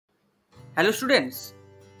Hello students,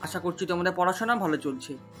 আশা করছি তোমাদের পড়াশোনা ভালো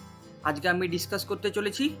চলছে। আজকে আমি ডিসকাস করতে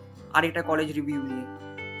চলেছি আরেকটা কলেজ রিভিউ নিয়ে,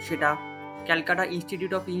 সেটা Calcutta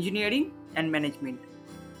institute of engineering and management.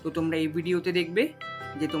 তো তোমরা এই ভিডিওতে দেখবে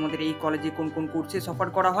যে তোমাদের এই কলেজে কোন কোন কোর্সেস অফার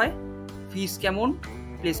করা হয়, ফিস কেমন,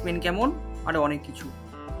 প্লেসমেন্ট কেমন, আরও অনেক কিছু।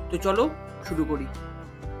 তো চলো শুরু করি।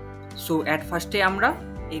 সো অ্যাট ফার্স্টে আমরা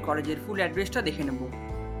এই কলেজের ফুল অ্যাড্রেসটা দেখে নেব।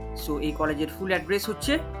 সো এই কলেজের ফুল অ্যাড্রেস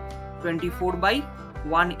হচ্ছে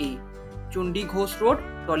 24/1A চণ্ডী ঘোষ রোড,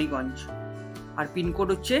 টলিগঞ্জ। আর পিনকোড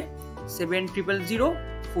হচ্ছে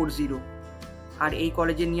 700040। আর এই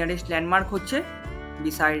কলেজের নিয়ারেস্ট ল্যান্ডমার্ক হচ্ছে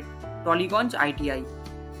বিসাইড টলিগঞ্জ ITI।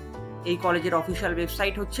 এই কলেজের অফিসিয়াল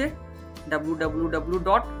ওয়েবসাইট হচ্ছে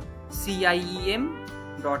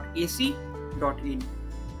www.ciem.ac.in।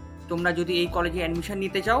 তোমরা যদি এই কলেজে অ্যাডমিশন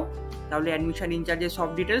নিতে চাও তাহলে অ্যাডমিশন ইনচার্জের সব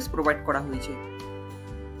ডিটেলস প্রোভাইড করা হয়েছে।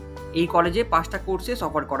 এই কলেজে 5টা কোর্সেস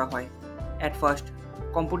অফার করা হয়। At first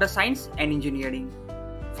Computer Science and Engineering,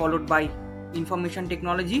 followed by Information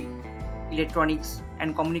Technology, Electronics and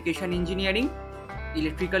Communication Engineering,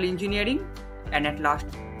 Electrical Engineering, and at last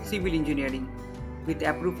Civil Engineering, with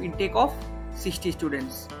approved intake of 60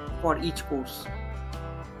 students for each course.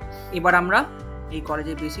 এবার আমরা এই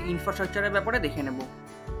কলেজের basic ইনফ্রাস্ট্রাকচারের ব্যাপারে দেখে নেব।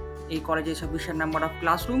 এই কলেজে sufficient number of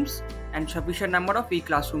classrooms and sufficient number of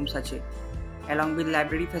e-classrooms আছে, along with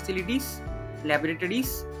library facilities,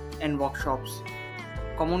 laboratories and workshops.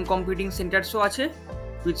 Common computing centers আছে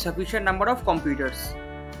with sufficient number of computers.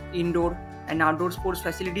 Indoor and outdoor sports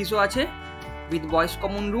facilities আছে with boys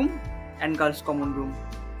common room and girls common room.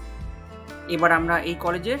 এবার আমরা এই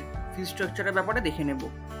কলেজের ফি স্ট্রাকচারের ব্যাপারে দেখে নেব।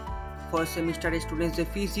 ফার্স্ট সেমিস্টারে স্টুডেন্টসদের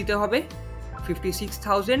ফিস দিতে হবে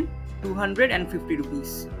 56,250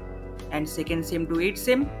 rupees, and second same to 8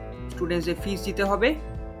 same স্টুডেন্টসদের ফিস দিতে হবে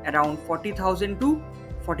অ্যারাউন্ড 40,000 to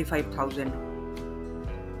 45,000।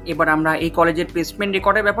 এবার আমরা এই কলেজের প্লেসমেন্ট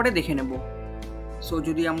রেকর্ডের ব্যাপারে দেখে নেব। সো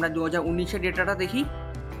যদি আমরা 2019-এর ডেটাটা দেখি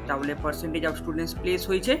তাহলে পার্সেন্টেজ অফ স্টুডেন্টস প্লেস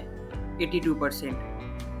হয়েছে 82%।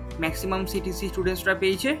 ম্যাক্সিমাম সিটিসি স্টুডেন্টসরা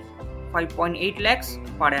পেয়েছে 5.8 lakhs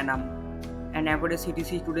per Anam, and average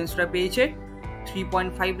CTC স্টুডেন্টসরা পেয়েছে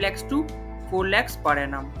 3.5 lakhs to 4 lakhs পার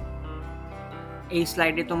অ্যানাম। এই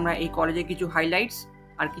স্লাইডে তোমরা এই কলেজে কিছু হাইলাইটস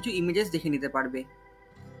আর কিছু ইমেজেস দেখে নিতে পারবে।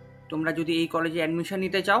 তোমরা যদি এই কলেজে অ্যাডমিশন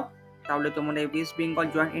নিতে চাও তাহলে তোমাদের West Bengal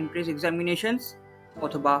joint entrance examinations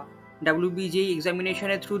অথবা wbjee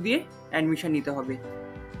এক্সামিনেশনের থ্রু দিয়ে অ্যাডমিশন নিতে হবে।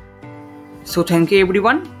 সো থ্যাংক ইউ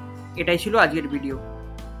এভরিওয়ান, এটাই ছিল আজকের ভিডিও।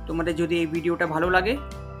 তোমাদের যদি এই ভিডিওটা ভালো লাগে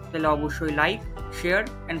তাহলে অবশ্যই লাইক, শেয়ার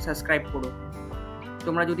অ্যান্ড সাবস্ক্রাইব করো।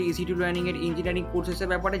 তোমরা যদি Easy2Learning এর ইঞ্জিনিয়ারিং কোর্সেসের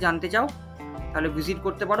ব্যাপারে জানতে চাও তাহলে ভিজিট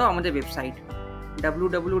করতে পারো আমাদের ওয়েবসাইট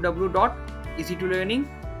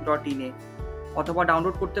www.easy2learning.in অথবা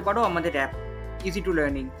ডাউনলোড করতে পারো আমাদের অ্যাপ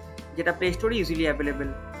Easy2Learning, যেটা প্লে স্টোরে easily available.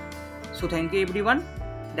 So thank you everyone,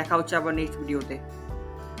 দেখা হচ্ছে আবার নেক্সট ভিডিওতে।